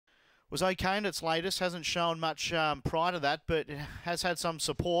Was okay in its latest, hasn't shown much prior to that, but has had some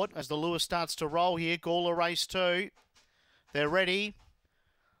support as the Lewis starts to roll here. Gawler race 2. They're ready.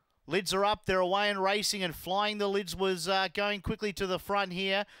 Lids are up, they're away and racing and flying. The Lids was going quickly to the front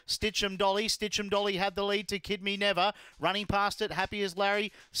here. Stitchem Dolly. Stitchem Dolly had the lead to Kid Me Never. Running past it, Happy as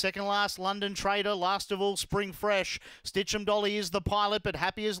Larry. Second last, London Trader. Last of all, Spring Fresh. Stitchem Dolly is the pilot, but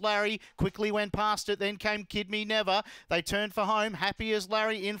Happy as Larry quickly went past it. Then came Kid Me Never. They turned for home. Happy as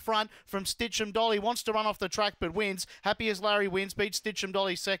Larry in front from Stitchem Dolly. Wants to run off the track, but wins. Happy as Larry wins, beats Stitchem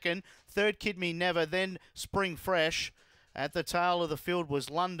Dolly second. Third, Kid Me Never. Then Spring Fresh. At the tail of the field was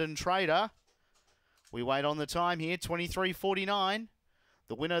London Trader. We wait on the time here, 23:49.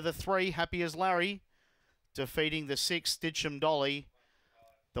 The winner of the 3, Happy as Larry, defeating the 6, Stitchem Dolly.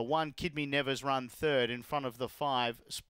 The 1, Kid Me Never's run third in front of the 5.